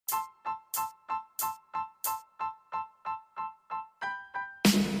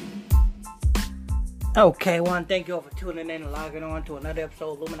Okay, I want to thank you all for tuning in and logging on to another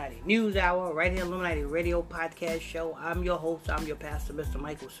episode of Illuminati News Hour, right here, Illuminati Radio Podcast Show. I'm your host, I'm your pastor, Mr.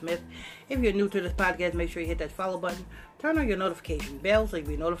 Michael Smith. If you're new to this podcast, make sure you hit that follow button, turn on your notification bell so you'll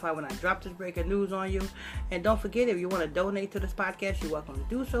be notified when I drop this breaking news on you. And don't forget, if you want to donate to this podcast, you're welcome to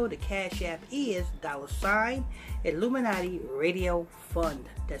do so. The Cash App is $ Illuminati Radio Fund.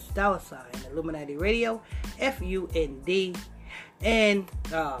 That's $ Illuminati Radio, FUND. And,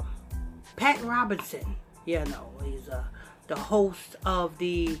 Pat Robinson, he's the host of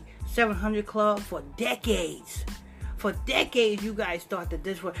the 700 Club for decades. For decades, you guys thought that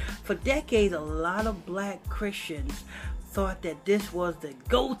this was... For decades, a lot of black Christians thought that this was the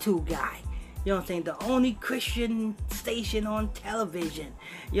go-to guy. You know what I'm saying? The only Christian station on television.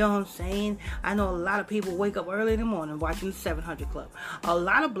 You know what I'm saying? I know a lot of people wake up early in the morning watching the 700 Club. A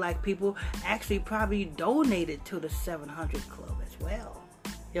lot of black people actually probably donated to the 700 Club as well.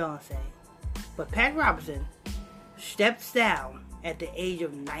 You know what I'm saying? But Pat Robinson steps down at the age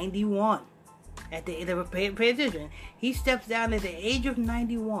of 91. Pay attention. He steps down at the age of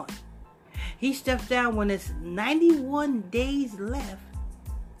 91. He steps down when it's 91 days left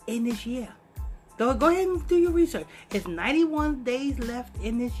in this year. Go ahead and do your research. It's 91 days left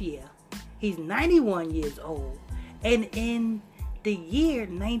in this year. He's 91 years old. And in the year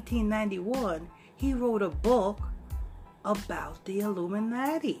 1991, he wrote a book about the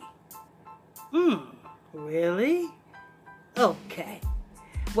Illuminati. Really? Okay.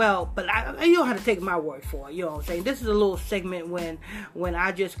 Well, but you don't have to take my word for it. You know what I'm saying? This is a little segment when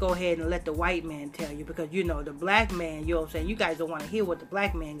I just go ahead and let the white man tell you. Because, the black man, you know what I'm saying? You guys don't want to hear what the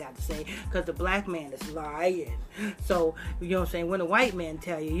black man got to say. Because the black man is lying. So, you know what I'm saying? When the white man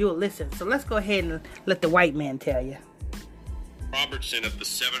tell you, you'll listen. So let's go ahead and let the white man tell you. Robertson of the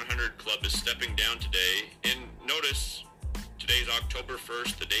 700 Club is stepping down today. And notice... Today's October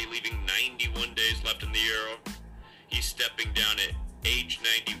 1st, the day leaving 91 days left in the year. He's stepping down at age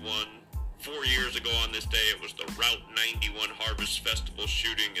 91. 4 years ago on this day, it was the Route 91 Harvest Festival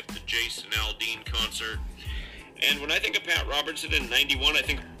shooting at the Jason Aldean concert. And when I think of Pat Robertson in 91, I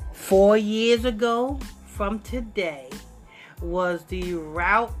think... 4 years ago from today was the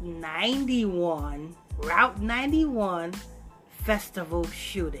Route 91 Festival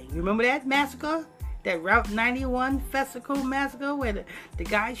shooting. You remember that massacre? That Route 91 Festival massacre where the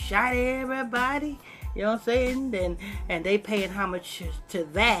guy shot everybody, you know what I'm saying? And they paying homage to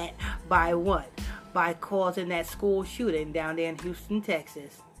that by what? By causing that school shooting down there in Houston,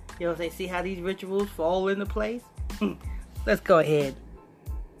 Texas. You know what I'm saying? See how these rituals fall into place? Let's go ahead.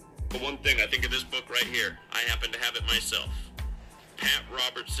 The one thing I think of this book right here, I happen to have it myself. Pat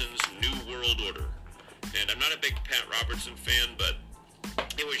Robertson's New World Order. And I'm not a big Pat Robertson fan, but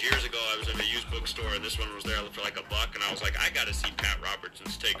it was years ago. I was in a used bookstore and this one was there for like $1, and I was like, I gotta see Pat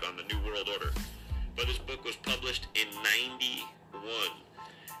Robertson's take on the New World Order. But this book was published in 91,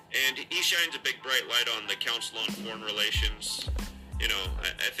 and he shines a big bright light on the Council on Foreign Relations.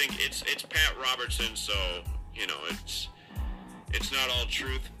 I think it's Pat Robertson, so it's not all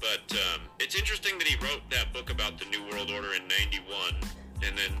truth, but it's interesting that he wrote that book about the New World Order in 91,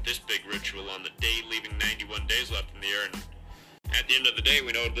 and then this big ritual on the day leaving 91 days left in the year. And at the end of the day,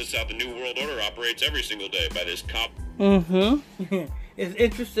 we know this is how the New World Order operates every single day, by this cop. It's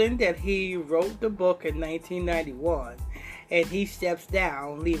interesting that he wrote the book in 1991, and he steps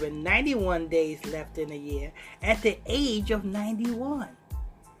down, leaving 91 days left in the year at the age of 91.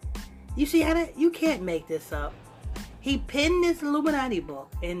 You see how you can't make this up. He penned this Illuminati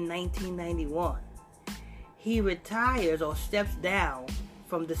book in 1991. He retires or steps down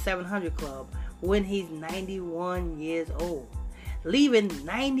from the 700 Club when he's 91 years old, leaving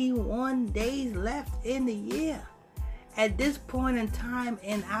 91 days left in the year. At this point in time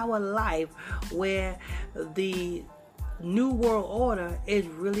in our life where the New World Order is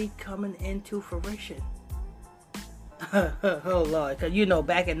really coming into fruition. Oh Lord, because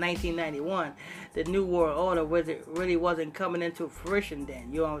back in 1991, the New World Order really wasn't coming into fruition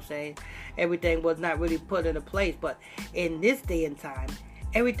then. You know what I'm saying? Everything was not really put into place. But in this day and time,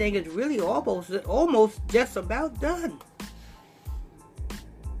 everything is really almost just about done.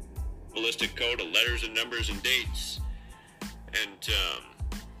 Ballistic code of letters and numbers and dates. And,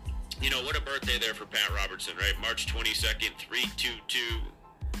 what a birthday there for Pat Robertson, right? March 22nd, 322.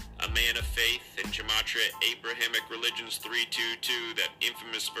 A man of faith in Gematria, Abrahamic religions 322. That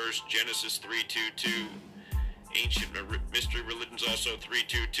infamous verse, Genesis 322. Ancient mystery religions also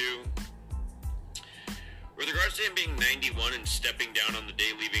 322. With regards to him being 91 and stepping down on the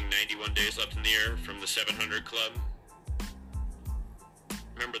day, leaving 91 days left in the year from the 700 Club,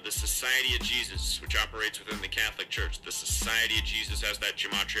 remember the Society of Jesus, which operates within the Catholic Church. The Society of Jesus has that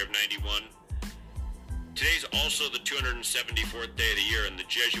gematria of 91. Today's also the 274th day of the year, and the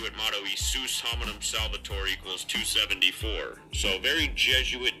Jesuit motto, Isus Hominum Salvator, equals 274. So very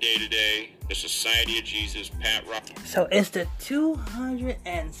Jesuit day today. The Society of Jesus, Pat Robinson. So it's the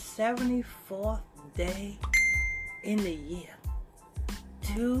 274th day in the year.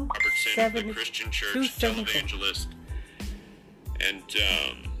 Robertson, the Christian Church televangelist. And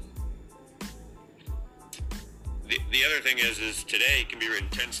the other thing is today can be written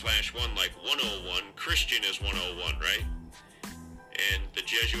 10/1 like 101. Christian is 101, right? And the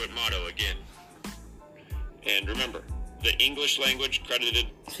Jesuit motto again. And remember, the English language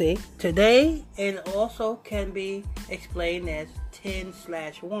credited. See, today it also can be explained as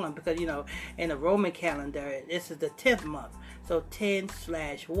 10/1 because, you know, in the Roman calendar, this is the 10th month. So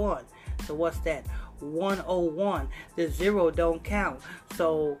 10/1. So what's that? 101. The zero don't count.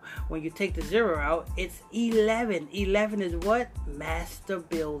 So when you take the zero out, it's 11. 11 is what? Master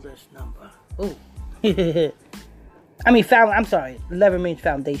Builder's number. Ooh. I'm sorry. 11 means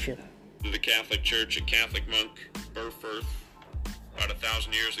foundation. The Catholic Church, a Catholic monk, birth about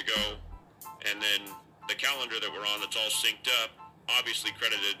 1,000 years ago. And then the calendar that we're on that's all synced up, obviously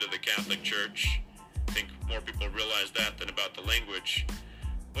credited to the Catholic Church. I think more people realize that than about the language.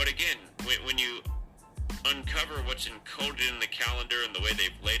 But again, when you uncover what's encoded in the calendar and the way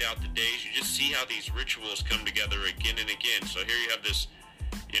they've laid out the days, you just see how these rituals come together again and again. So here you have this,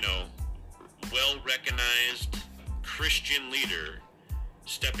 you know, well-recognized Christian leader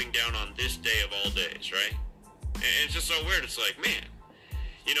stepping down on this day of all days, right? And it's just so weird. It's like, man,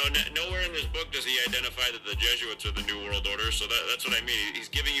 you know, nowhere in this book does he identify that the Jesuits are the New World Order. So that's what I mean. He's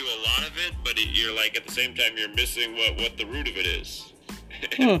giving you a lot of it, but you're like, at the same time, you're missing what the root of it is.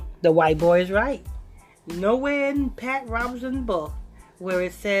 The white boy is right. Nowhere in Pat Robinson's book where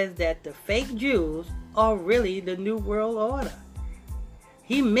it says that the fake Jews are really the New World Order.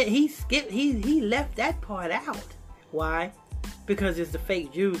 He left that part out. Why? Because it's the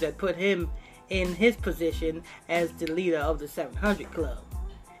fake Jews that put him in his position as the leader of the 700 Club.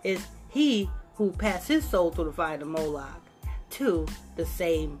 It's he who passed his soul to the fire of Moloch to the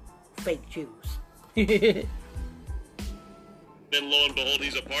same fake Jews. Then lo and behold,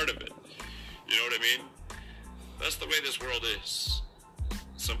 he's a part of it. You know what I mean? That's the way this world is.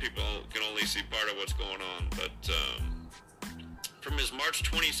 Some people can only see part of what's going on. But from his March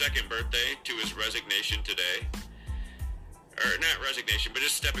 22nd birthday to his resignation today, or not resignation, but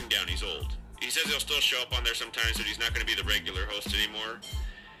just stepping down, he's old. He says he'll still show up on there sometimes, but he's not going to be the regular host anymore.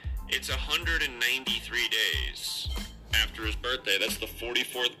 It's 193 days after his birthday. That's the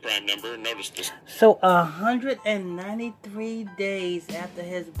 44th prime number. Notice this. So 193 days after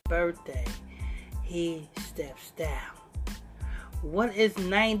his birthday, he steps down. What is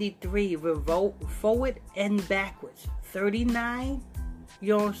 93? Forward and backwards. 39,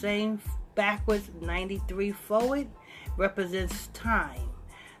 you know what I'm saying? Backwards, 93 forward represents time.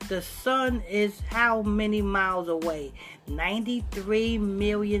 The sun is how many miles away? 93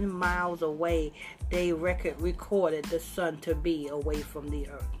 million miles away. They recorded the sun to be away from the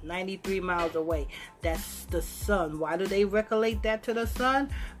earth. 93 miles away. That's the sun. Why do they recollect that to the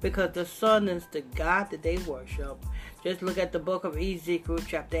sun? Because the sun is the God that they worship. Just look at the book of Ezekiel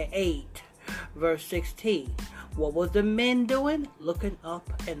chapter 8, verse 16. What was the men doing? Looking up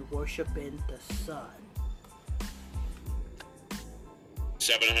and worshiping the sun.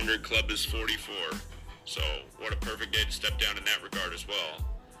 700 Club is 44. So what a perfect day to step down in that regard as well.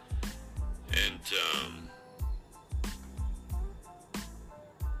 And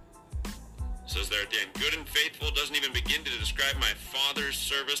says there at the end, good and faithful doesn't even begin to describe my father's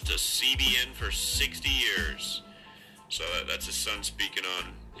service to CBN for 60 years. So that's his son speaking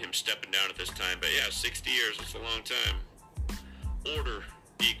on him stepping down at this time. But yeah, 60 years, that's a long time. Order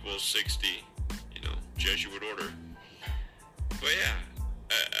equals 60, you know, Jesuit order. But yeah,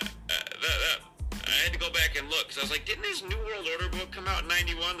 I had to go back and look, because I was like, didn't his New World Order book come out in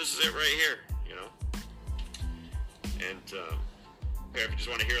 91? This is it right here, you know? And here, if you just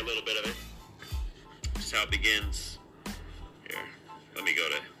want to hear a little bit of it, this is how it begins. Here, let me go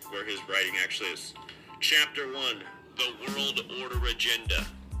to where his writing actually is. Chapter 1, The World Order Agenda.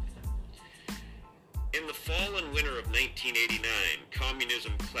 In the fall and winter of 1989,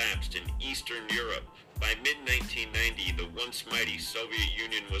 communism collapsed in Eastern Europe. By mid-1990, the once mighty Soviet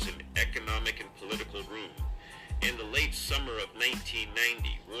Union was an economic and political ruin. In the late summer of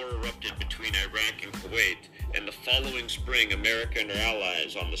 1990, war erupted between Iraq and Kuwait, and the following spring, America and her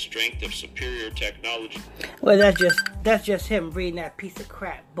allies, on the strength of superior technology... Well, that's just him reading that piece of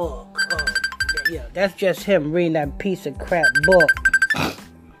crap book. Yeah, that's just him reading that piece of crap book.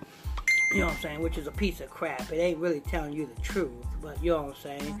 You know what I'm saying? Which is a piece of crap. It ain't really telling you the truth, but you know what I'm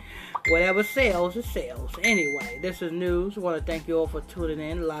saying? Whatever sells, it sells. Anyway, this is news. I want to thank you all for tuning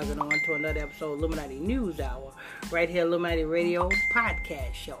in, logging on to another episode of Illuminati News Hour, right here, Illuminati Radio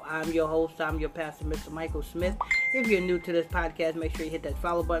Podcast Show. I'm your host. I'm your pastor, Mr. Michael Smith. If you're new to this podcast, make sure you hit that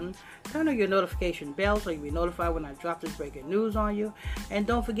follow button. Turn on your notification bell so you'll be notified when I drop this breaking news on you. And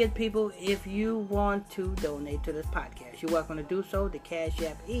don't forget, people, if you want to donate to this podcast, you're welcome to do so. The Cash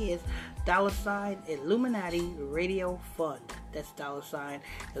App is $ Illuminati Radio Fund. That's $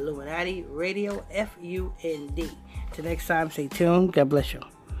 Illuminati Radio FUND. Till next time, stay tuned. God bless you.